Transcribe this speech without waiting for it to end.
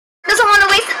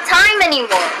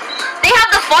anymore. They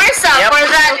have the Farsa for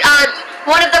that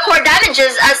one of the core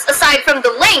damages aside from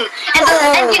the Ling, and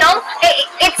you know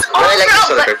it's all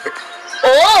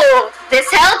this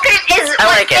Hellcrit is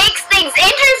what makes things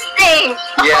interesting.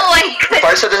 Yeah. Oh my goodness.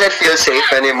 Farsa doesn't feel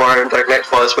safe anymore. Dark Knight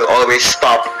Falls will always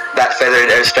stop that feathered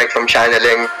airstrike from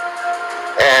channeling.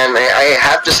 And I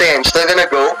have to say, I'm still gonna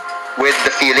go with the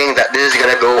feeling that this is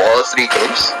gonna go all 3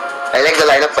 games. I like the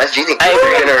lineup of SGD.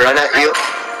 They're gonna run at you.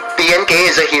 PNK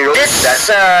is a hero.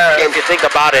 If you think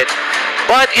about it,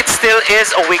 but it still is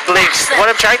a weak link. What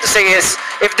I'm trying to say is,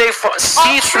 if they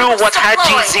see through what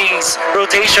HGZ's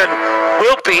rotation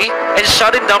will be and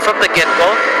shut him down from the get-go,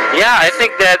 yeah, I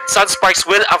think that SUNSPARKS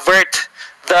will avert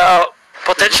the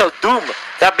potential doom.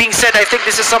 That being said, I think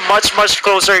this is a much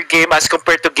closer game as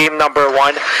compared to game number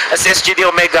 1, as SGD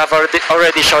Omega have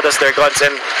already showed us their guns,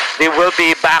 and they will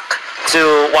be back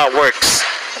to what works.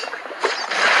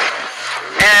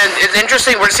 And it's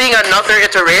interesting, we're seeing another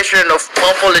iteration of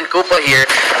Popol and Koopa here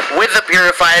with the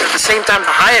Purify, and at the same time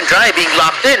the High and Dry being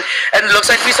locked in. And it looks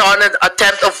like we saw an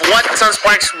attempt of what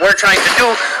SUNSPARKS were trying to do.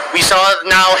 We saw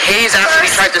now Hayes actually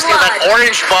tried to steal that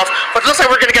orange buff, but it looks like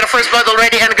we're going to get a first blood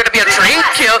already, and going to be a trade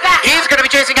kill. He's going to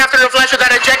be chasing after the flash of that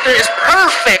ejector is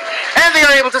perfect, and they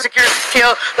are able to secure the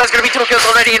kill. That's going to be 2 kills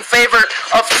already in favor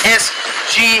of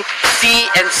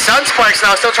SGD, and SUNSPARKS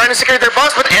now still trying to secure their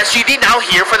boss, but SGD now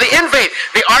here for the invade.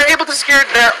 They are able to secure it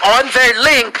there on their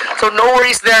link, so no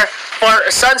worries there for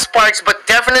SUNSPARKS, but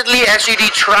definitely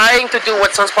SGD trying to do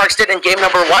what SUNSPARKS did in game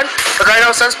number 1. But right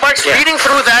now SUNSPARKS reading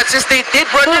through that, since they did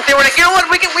run it, they were like, you know what,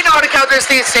 we know how to counter and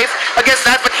stay safe against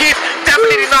that, but Keith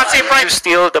definitely did not save Prime. To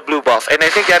steal the blue buff, and I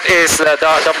think that is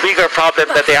the bigger problem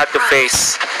that they had to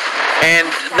face. And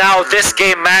now this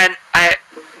game, man,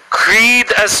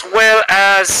 Creed as well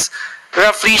as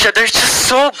Raflesia, they're just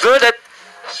so good at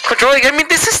controlling. I mean,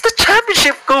 this is the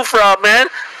championship Kufra, man.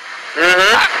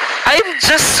 I'm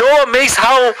just so amazed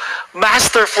how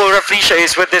masterful Raflesia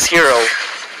is with this hero.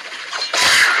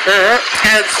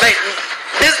 And like,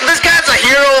 this guy's a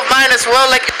hero of mine as well.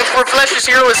 Like, for Flesh's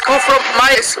hero is Kufra,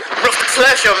 mine is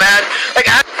Raflesia, man. Like,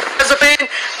 as a pain,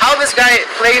 how this guy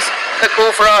plays the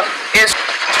Kufra is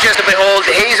just to behold.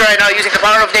 Hayes right now using the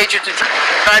power of nature to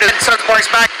try to get SUNSPARKS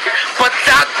back, but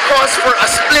that calls for a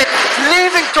split,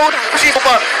 leaving Toshi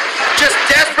just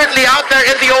desperately out there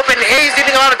in the open. Hayes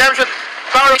dealing a lot of damage with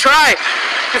power try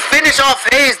to finish off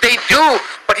Hayes. They do,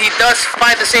 but he does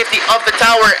find the safety of the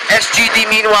tower. SGD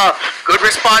meanwhile, good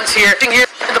response here in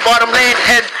the bottom lane,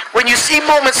 and when you see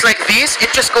moments like these,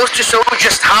 it just goes to show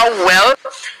just how well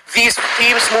these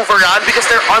teams move around because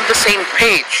they're on the same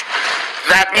page.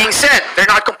 That being said, they're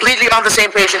not completely on the same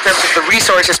page in terms of the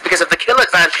resources because of the kill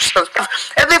advantage,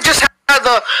 and they've just had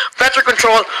the better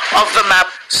control of the map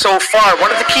so far.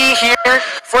 One of the key here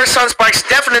for SUNSPARKS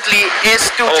definitely is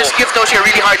to just give Toshi a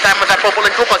really hard time with that Popol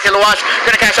and Koopa. Kilowash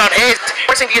gonna catch out Hayes,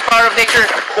 forcing the power of nature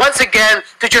once again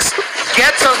to just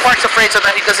get SUNSPARKS afraid so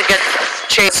that he doesn't get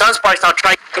chased. SUNSPARKS now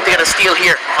trying to get a steal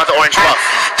here on the orange buff.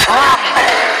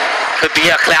 Could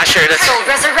be a clasher. That's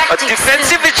a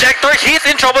defensive ejector. He's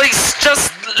in trouble. He's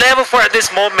just level 4 at this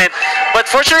moment. But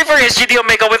fortunately for SGD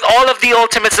Omega, with all of the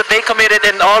ultimates that they committed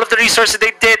and all of the resources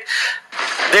they did,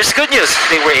 there's good news.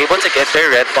 They were able to get their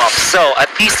red buff. So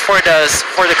at least for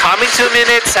the coming 2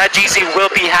 minutes, GZ will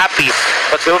be happy.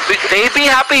 But they'd be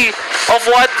happy of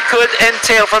what could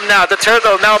entail from now. The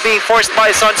turtle now being forced by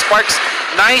SUNSPARKS.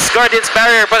 Nice Guardian's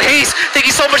Barrier, but Hayes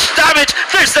taking so much damage.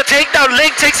 There's the takedown.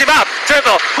 Link takes him out.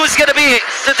 Turtle, who's gonna be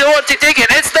the one to take it?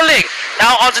 It's the Link.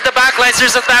 Now onto the backlines.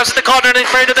 There's a thousand the corner and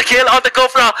Inferno the kill on the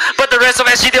Kofra. But the rest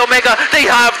of SGD Omega, they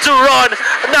have to run.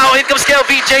 Now in comes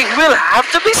KLVJ. Will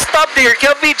have to be stopped here.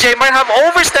 KLVJ might have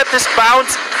overstepped his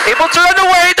bounds. Able to run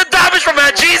away. The damage from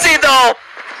GZ though.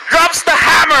 Drops the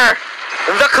hammer.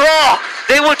 The claw.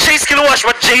 They will chase Kilowash,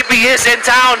 but JB is in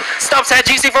town. Stops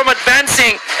GZ from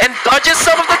advancing and dodges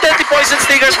some of the deadly poison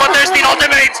stingers, but there's the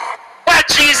ultimate. But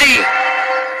GZ.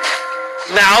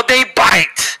 Now they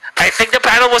bite. I think the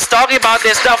panel was talking about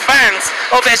this. The fans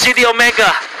of SGD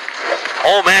Omega.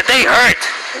 Oh man, they hurt.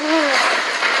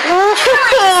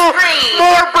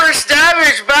 More burst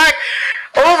damage back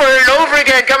over and over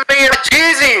again coming in.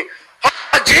 GZ.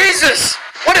 Oh, Jesus.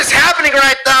 What is happening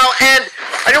right now? And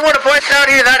I do want to point out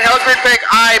here that Hellcrit pick,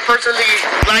 I personally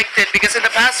liked it because in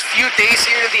the past few days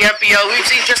here in the MPL, we've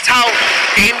seen just how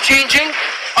game-changing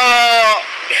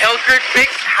Hellcrit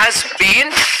pick has been.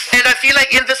 And I feel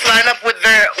like in this lineup with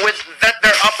that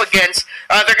they're up against,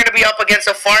 they're going to be up against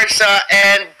a Farsa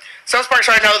and SUNSPARKS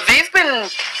right now, they've been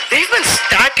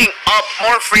stacking up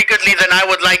more frequently than I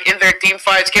would like in their team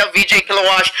fights. KLVJ,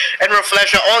 Kilowash, and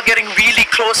Reflesha all getting really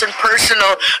close and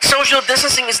personal. Social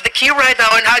distancing is the key right now,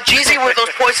 and GZ with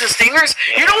those poison stingers,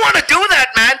 you don't want to do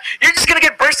that, man. You're just gonna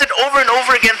get bursted over and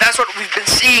over again. That's what we've been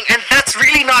seeing, and that's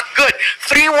really not good.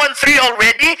 3-1-3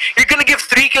 already. You're gonna give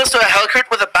 3 kills to a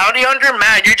Hellcrit with a bounty hunter,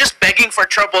 man. You're just begging for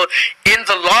trouble in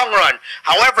the long run.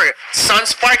 However,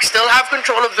 SUNSPARKS still have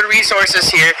control of the resources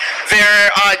here. Their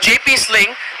JP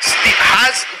Sling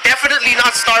has definitely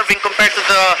not starving compared to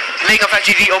the Ling of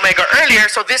SGD Omega earlier,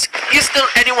 so this is still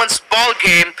anyone's ball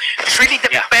game. It really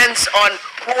depends on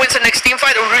who wins the next team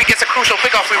fight or who gets a crucial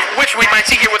pickoff, which we might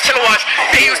see here with Kilowash.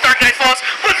 They use Dark Knight Falls,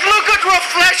 but look at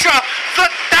Reflesha, the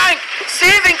tank,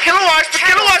 saving Kilowash, but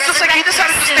Kilowash looks like he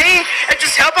decided to stay and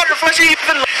just help out Reflesha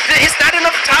even. Is that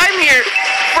enough time here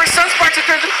for SUNSPARKS to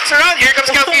turn this around? Here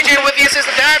comes KLVJ with the assist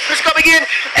of that. Who's coming in?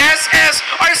 SS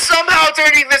are somehow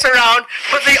turning this around,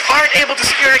 but they aren't able to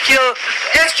secure a kill.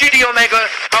 SGD Omega,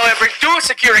 however, do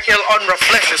secure a kill on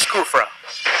Reflesha's Kufra.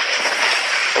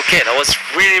 Okay, that was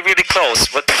really, really close,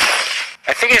 but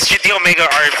I think SGD Omega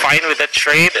are fine with that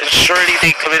trade, and surely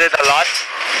they committed a lot.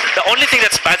 The only thing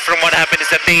that's bad from what happened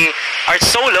is that they are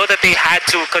so low that they had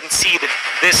to concede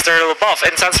this turtle buff,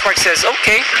 and SUNSPARKS says,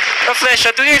 okay,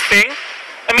 Reflesha, do your thing.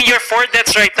 I mean, you're 4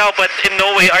 deaths right now, but in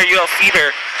no way are you a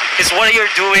feeder. Because what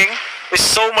you're doing is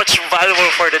so much valuable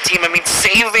for the team. I mean,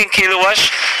 saving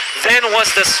Kilowash then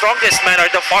was the strongest man, or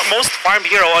the most farm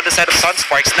hero on the side of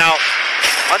SUNSPARKS. Now,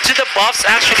 onto the buffs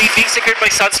actually being secured by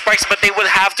SUNSPARKS, but they will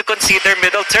have to concede their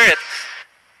middle turret.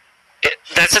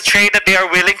 That's a trade that they are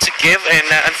willing to give, and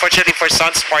unfortunately for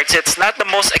SUNSPARKS, it's not the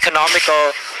most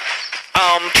economical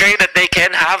trade that they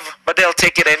can have, but they'll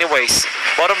take it anyways.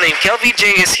 Bottom lane,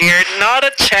 KLVJ is here. Not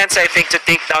a chance, I think, to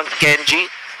take down Genji,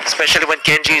 especially when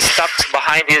Genji is tucked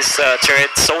behind his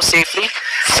turret so safely.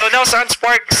 So now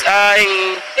SUNSPARKS,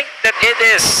 I think that it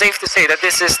is safe to say that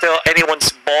this is still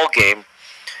anyone's ball game.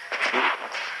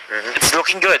 It's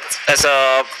looking good as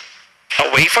a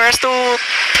way for us to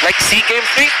like see game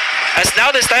 3. As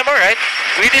now this time, alright,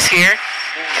 Greed is here.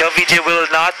 KLVJ will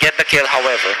not get the kill,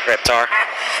 however, Reptar.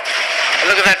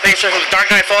 Look at that picture with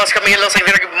Dark Knight Falls coming in. Looks like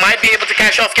they might be able to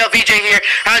cash off KLVJ here.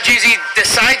 GZ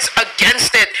decides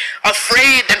against it,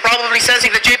 afraid and probably sensing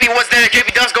that JP was there.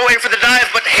 JP does go in for the dive,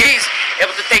 but Hayes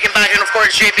able to take him back, and of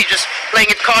course JP just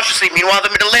playing it cautiously. Meanwhile, the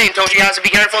middle lane, Toshi has to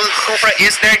be careful. Kufra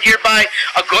is there nearby.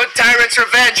 A good Tyrant's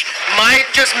Revenge might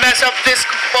just mess up this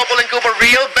Bubble and Koopa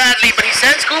real badly, but he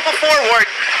sends Koopa forward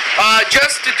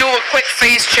just to do a quick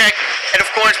phase check, and of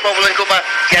course Bubble and Koopa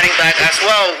getting back as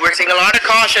well. We're seeing a lot of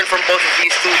caution from both of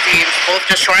these two teams, both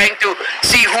just trying to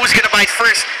see who's gonna bite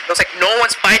first. Looks like no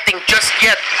one's biting just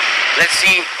yet. Let's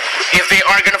see if they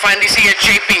are gonna finally see it.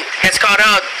 JP gets caught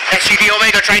out. SGD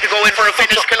Omega trying to go in for a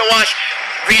finish. Kilowash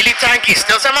really tanky,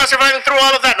 still somehow surviving through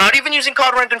all of that, not even using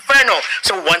Codrent Inferno.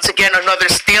 So once again, another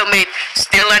stalemate,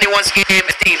 still anyone's game.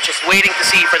 The team just waiting to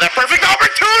see for that perfect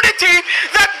opportunity.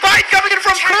 That bite coming in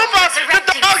from Koopa,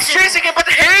 the dog's chasing it, but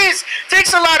Hayes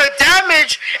takes a lot of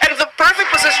damage, and the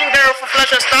perfect positioning there for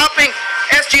Reflesha, stopping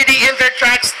SGD in their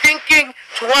tracks, thinking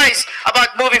twice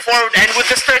about moving forward. And with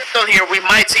this turtle here, we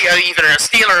might see either a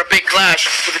steal or a big clash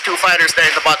with the two fighters there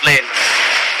in the bot lane.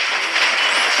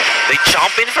 They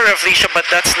jump in for Reflesha, but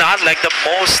that's not like the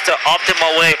most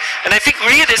optimal way. And I think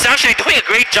Reed is actually doing a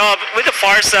great job with the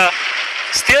Farsa.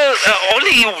 Still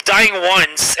only dying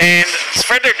once, and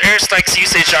further airstrikes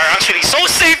usage are actually so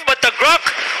safe, but the Grok,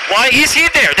 why is he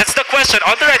there? That's the question.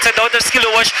 On the right side, now there's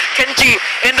Kilowash, Kenji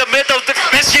in the middle, the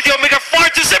SGD Omega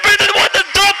far too separated. What a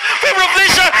dump from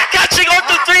Reflesha, catching on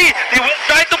to 3. They will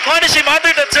try to punish him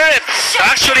under the turret.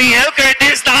 Actually, Hellcrit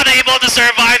is not able to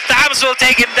survive. Tams will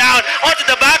take him down onto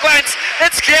the backlines.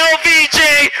 It's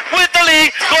KLVJ with the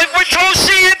lead, going for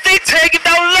Toshi, and they take him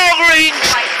down long range.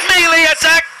 Melee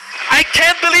attack. I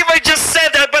can't believe I just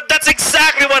said that, but that's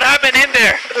exactly what happened in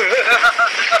there.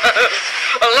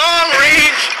 A long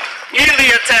range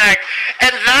melee attack,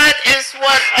 and that is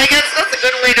what, I guess that's a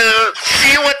good way to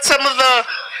see what some of the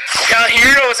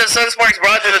heroes that SUNSPARKS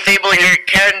brought to the table here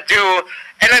can do.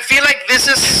 And I feel like this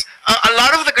is a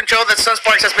lot of the control that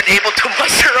SUNSPARKS has been able to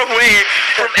muster away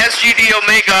from SGD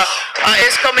Omega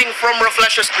is coming from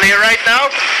Reflesha's play right now.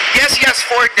 Yes, he has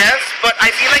 4 deaths, but I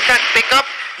feel like that pickup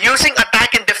using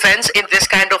attack and defense in this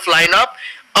kind of lineup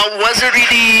was a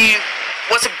really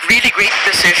great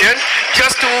decision,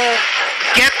 just to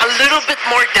get a little bit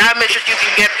more damage that you can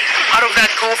get out of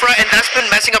that Kufra, and that's been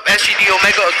messing up SGD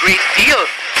Omega a great deal.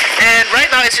 And right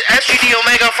now it's SGD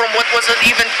Omega from what was an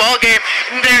even ball game.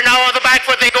 They're now on the back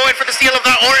foot. They go in for the steal of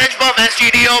the orange buff.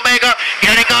 SGD Omega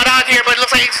getting caught out here, but it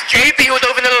looks like it's JP who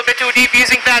dove in a little bit too deep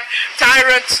using that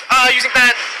Tyrant, using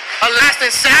that last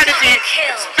insanity.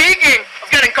 Speaking of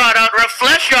getting caught out,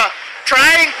 Reflesha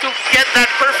trying to get that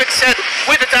perfect set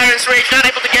with the Tyrant's Rage, not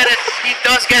able to get it. He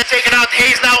does get taken out.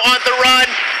 Hayes now on the run.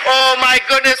 Oh my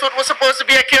goodness, what was supposed to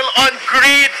be a kill on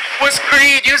Greed was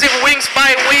Greed using Wings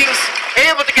by Wings,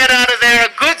 able to get out of there.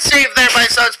 A good save there by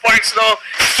SUNSPARKS though,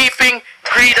 keeping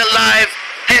Greed alive.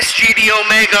 SGD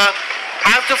Omega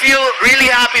have to feel really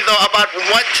happy though about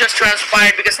what just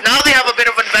transpired, because now they have a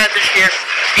bit of advantage here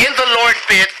in the Lord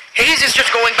pit. Hayes is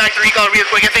just going back to recall real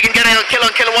quick. If they can get a kill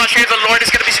on Kilowatt here, the Lord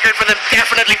is going to be secured for them,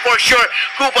 definitely, for sure.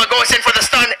 Koopa goes in for the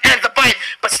stun and the bite,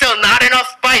 but still not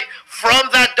enough bite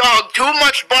from that dog. Too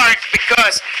much bark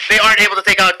because they aren't able to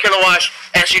take out Kilowatt.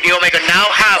 SGD Omega now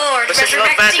have positional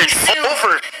advantage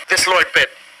over this Lord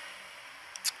pit.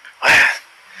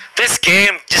 This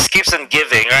game just keeps on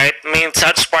giving, right? I mean,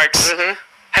 SUNSPARKS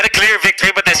had a clear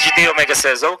victory, but SGD Omega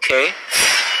says, okay.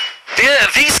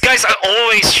 These guys are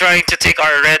always trying to take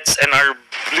our reds and our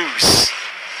blues.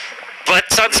 But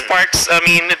SUNSPARKS, I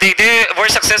mean, they were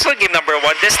successful in game number 1.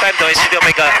 This time, though, SGD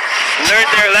Omega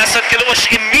learned their lesson. Kilowatt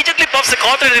immediately pops the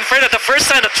counter in front of the first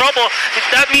sign of trouble.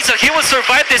 That means that he will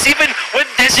survive this even when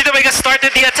SGD Omega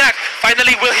started the attack.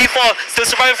 Finally, will he fall? Still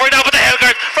surviving for now, but the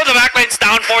Hellguard from the backline's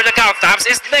down for the count. Tams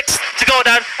is next to go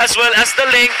down, as well as the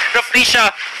Ling.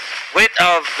 Reflesha with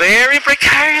a very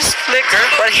precarious flicker,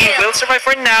 but he will survive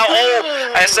for now.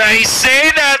 Oh, as I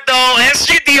say that though,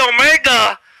 SGD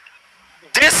Omega,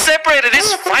 this separated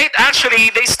this fight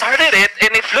actually. They started it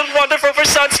and it looked wonderful for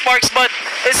SUNSPARKS, but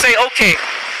they say, okay,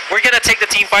 we're gonna take the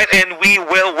team fight and we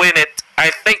will win it. I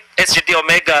think SGD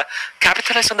Omega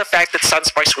capitalized on the fact that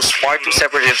SUNSPARKS was far too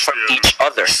separated from each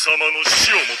other.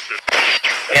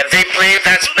 Yeah, they played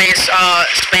that space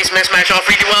mismatch off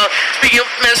really well. Speaking of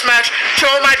mismatch, Cho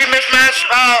might be mismatched,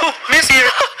 miss here,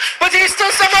 but he's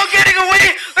still somehow getting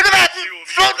away. Look at that,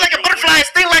 float like a butterfly,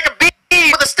 sting like a bee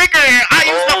with a sticker here. I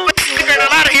use my sticker and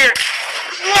I'm out of here.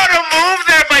 What a move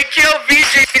there by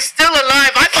KLVJ. He's still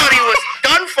alive. I thought he was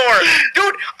done for.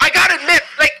 Dude, I gotta admit,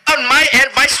 like on my end,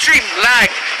 my stream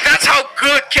lagged. That's how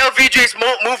good KLVJ's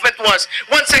movement was.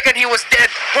 1 second he was dead,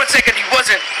 1 second he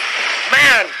wasn't.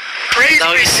 Man, crazy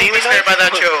movements there by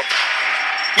that Joe.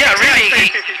 Yeah,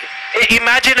 really.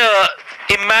 Imagine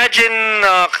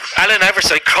Allen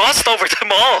Iverson crossed over them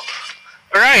all.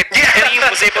 Right. Yeah. And he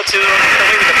was able to get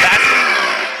away with the bat.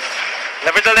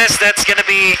 Nevertheless, that's gonna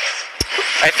be,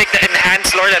 I think, the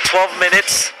enhanced Lord at 12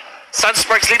 minutes.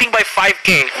 SUNSPARKS leading by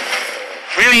 5K.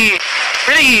 Really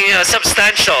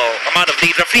substantial amount of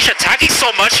lead. Reflesha attacking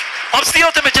so much. Ups the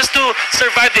ultimate just to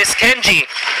survive this. Kenji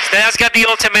has got the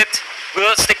ultimate.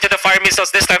 Will stick to the fire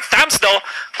missiles this time. Tams, though,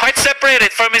 quite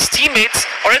separated from his teammates.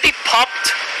 Already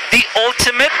popped the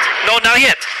ultimate. No, not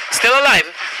yet. Still alive.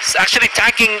 He's actually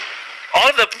tanking all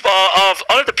of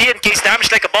the PNK's damage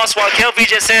like a boss, while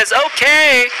KLVJ says,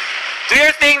 okay, do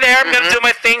your thing there. I'm gonna do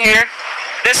my thing here.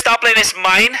 This top lane is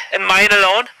mine and mine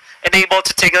alone, and able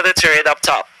to take out the turret up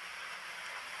top.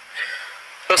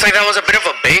 Looks like that was a bit of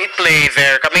a bait play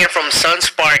there coming in from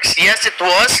SUNSPARKS. Yes, it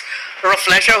was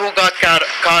Reflesha who got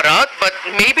caught out, but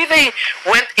maybe they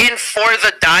went in for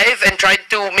the dive and tried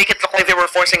to make it look like they were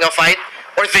forcing a fight.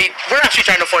 Or they were actually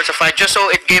trying to force a fight just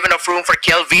so it gave enough room for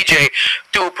KLVJ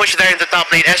to push there in the top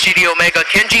lane. SGD Omega,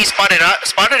 Kenji spotted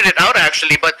it out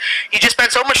actually, but he just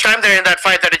spent so much time there in that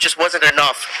fight that it just wasn't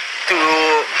enough to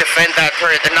defend that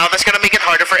turret. And now that's going to make it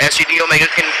harder for SGD Omega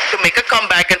to make a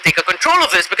comeback and take a control of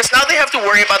this, because now they have to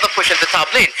worry about the push at the top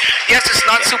lane. Yes, it's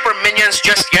not super minions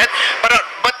just yet, but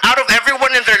out of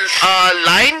everyone in their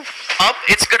line up,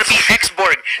 it's going to be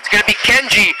Xborg. It's going to be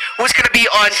Kenji who's going to be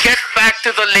on get back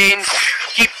to the lane.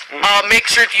 Make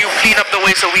sure you clean up the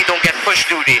way so we don't get push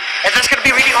duty. And that's going to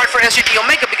be really hard for SGD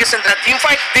Omega, because in that team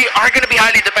fight, they are going to be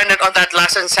highly dependent on that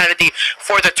last insanity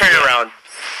for the turnaround.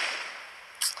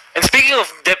 And speaking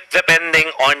of depending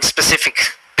on specific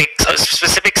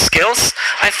skills,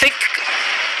 I think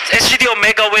SGD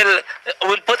Omega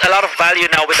will put a lot of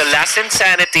value now with the last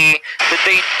insanity that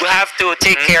they have to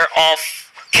take care of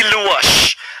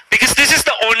Kilowatt. Because this is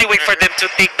the only way for them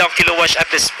to take down Kilowatt at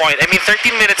this point. I mean,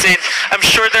 13 minutes in, I'm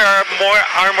sure there are more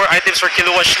armor items for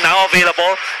Kilowatt now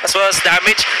available, as well as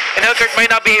damage. And Hellguard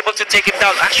might not be able to take him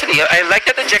down. Actually, I like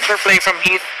that injector play from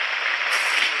Heath.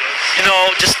 you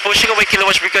know, just pushing away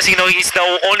Kilowatt because, you know, he's the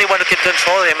only one who can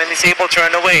control him and he's able to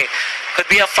run away. Could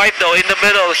be a fight though in the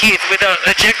middle. Heath with an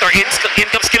ejector. In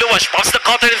comes Kilowatt. Pops the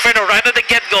counter Inferno right at the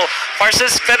get-go.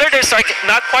 Farsa's feathered airstrike,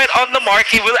 not quite on the mark.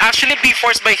 He will actually be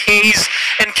forced by Hayes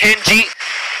and Kenji.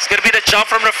 It's gonna be the jump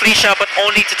from Raflisha, but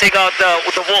only to take out the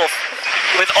Wolf.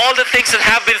 With all the things that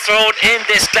have been thrown in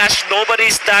this clash,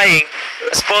 nobody's dying,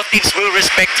 as both teams will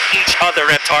respect each other,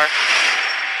 Reptar.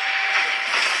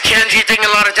 Kenji taking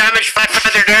a lot of damage, flat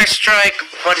feathered airstrike,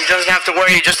 but he doesn't have to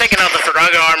worry. Just taking out the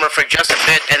Thuraga armor for just a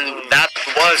bit, and that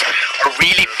was a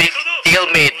really big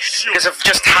stalemate because of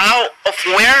just how of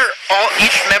where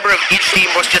each member of each team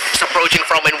was just approaching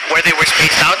from and where they were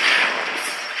spaced out.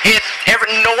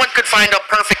 No one could find a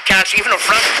perfect catch. Even a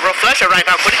Raflisha right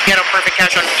now couldn't get a perfect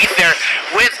catch on Heath there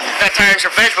with that Tyrant's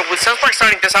Revenge. But with SUNSPARKS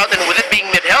starting this out and with it being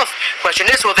mid-health, question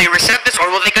is, will they reset this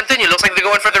or will they continue? Looks like they're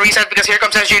going for the reset because here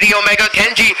comes SGD Omega.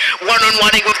 Kenji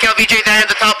one-on-oneing with KelVJ there in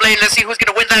the top lane. Let's see who's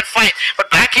going to win that fight. But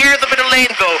back here in the middle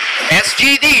lane though,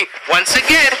 SGD once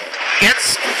again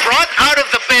gets brought out of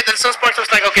the pit, and SUNSPARKS was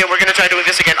like, okay, we're going to try doing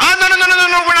this again. Oh, no,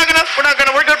 we're not gonna,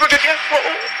 we're good, yeah,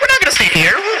 we're not gonna stay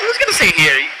here. Who's gonna stay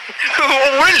here?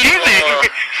 We're leaving.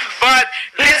 But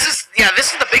this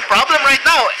is the big problem right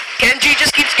now. Kenji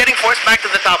just keeps getting forced back to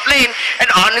the top lane, and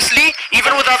honestly,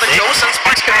 even without the Joe,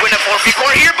 SUNSPARKS can win a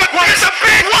 4v4 here, but there's a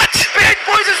big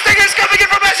poison stingers coming in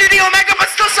from SGD Omega, but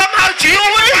still somehow Gio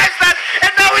survives that,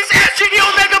 and now it's SGD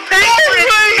Omega paying for it,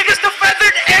 because the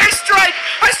feathered airstrike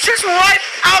has just wiped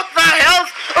out the health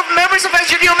of members of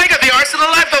SGD Omega. They are still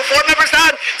alive though, 4 members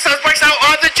down. SUNSPARKS now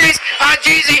on the chase.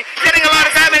 Jeezy getting a lot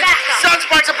of damage.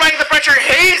 SUNSPARKS applying the pressure.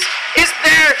 Hayes is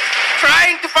there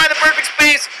trying to find the perfect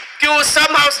space to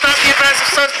somehow stop the advance of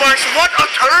SUNSPARKS. What a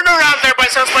turnaround there by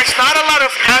SUNSPARKS. Not a lot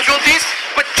of casualties,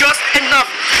 but just enough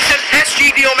to send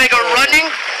SGD Omega running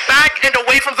back and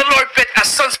away from the Lord Pit as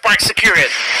SUNSPARKS secure it.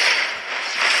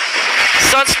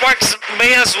 SUNSPARKS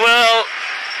may as well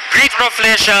greet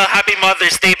Raflisha Happy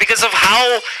Mother's Day because of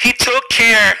how he took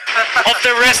care of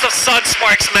the rest of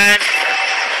SUNSPARKS, man.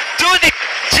 Dude,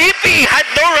 GP had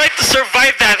no right to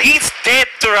survive that. He's dead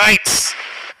to rights.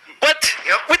 But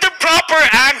with the proper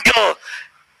angle,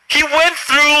 he went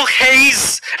through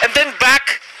Hayes and then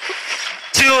back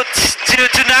to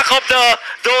knock up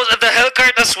the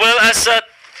Hellcart as well as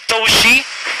Toshi,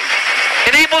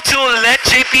 and able to let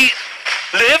JP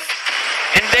live.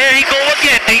 And there he go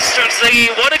again. They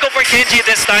want to go for Kenji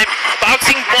this time.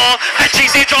 Bouncing ball and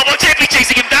chasing trouble. JP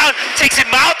chasing him down, takes him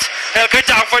out. Hellcart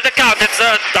down for the count. It's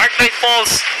Dark Knight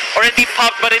Falls already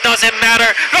popped, but it doesn't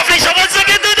matter. Raflisha once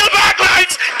again to the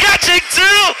backlines, catching 2,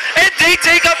 and they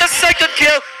take out the second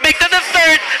kill, make them the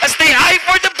third as they eye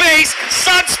for the base.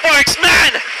 SUNSPARKS